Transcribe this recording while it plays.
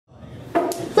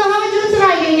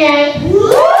Yang.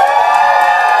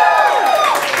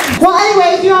 Well,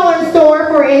 anyways, you all are in store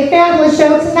for a fabulous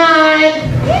show tonight.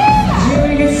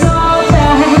 Doing it so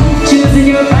bad, choosing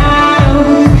your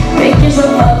battle. Make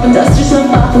yourself up and dust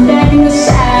yourself off and back in the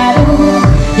saddle.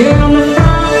 You're on the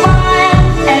front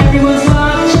line, everyone's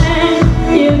watching.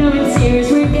 You know it's serious,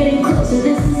 we're getting closer,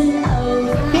 this isn't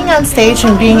over. Being on stage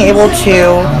and being able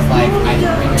to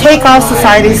take off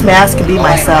society's mask and be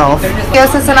myself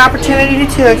gives us an opportunity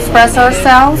to express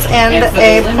ourselves and a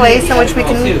place in which we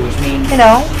can, you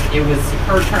know,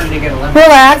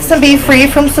 relax and be free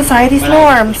from society's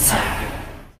norms.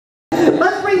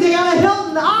 Let's bring Diana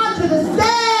Hilton onto the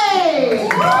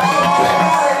stage!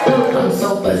 I'm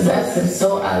so possessive,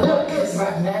 so I love this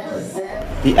rock necklace.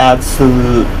 The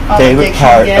absolute favorite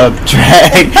part of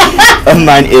drag of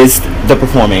mine is the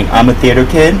performing. I'm a theater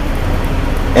kid,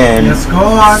 and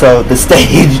so the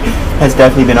stage has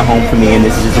definitely been a home for me, and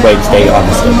this is just a way to stay on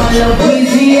the stage.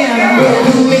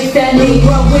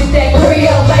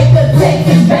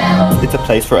 It's a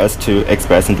place for us to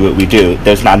express and do what we do.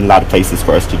 There's not a lot of places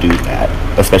for us to do that,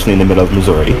 especially in the middle of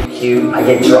Missouri. I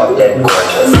get drop dead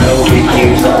gorgeous.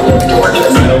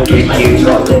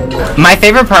 My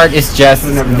favorite part is just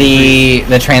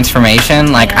the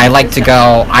transformation. Like I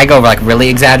go like really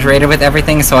exaggerated with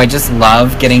everything, so I just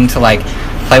love getting to like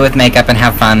play with makeup and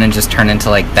have fun and just turn into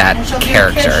like that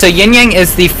character. So Yin Yang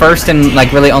is the first and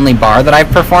like really only bar that I've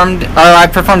performed, or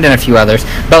I've performed in a few others,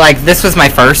 but like this was my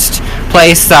first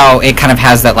place, so it kind of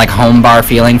has that like home bar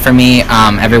feeling for me.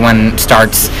 Everyone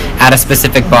starts at a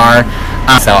specific bar,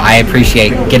 so I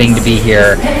appreciate getting to be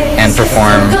here and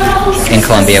perform in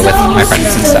Columbia with my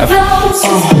friends and stuff.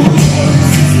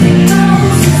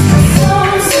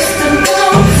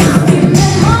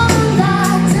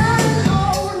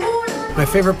 My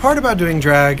favorite part about doing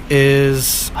drag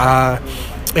is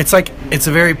it's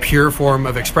a very pure form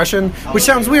of expression, which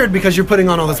sounds weird because you're putting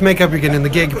on all this makeup, you're getting in the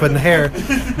gig, you're putting the hair,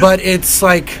 but it's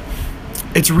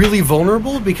really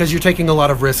vulnerable because you're taking a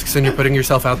lot of risks and you're putting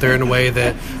yourself out there in a way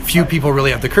that few people really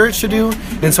have the courage to do.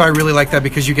 And so I really like that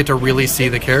because you get to really see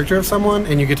the character of someone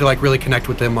and you get to like really connect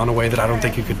with them on a way that I don't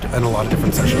think you could in a lot of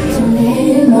different sessions.